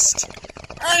 Ernest!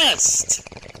 Ernest!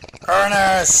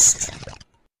 Ernest!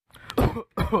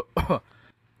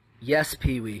 Yes,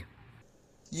 Pee-wee.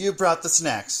 You brought the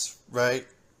snacks, right?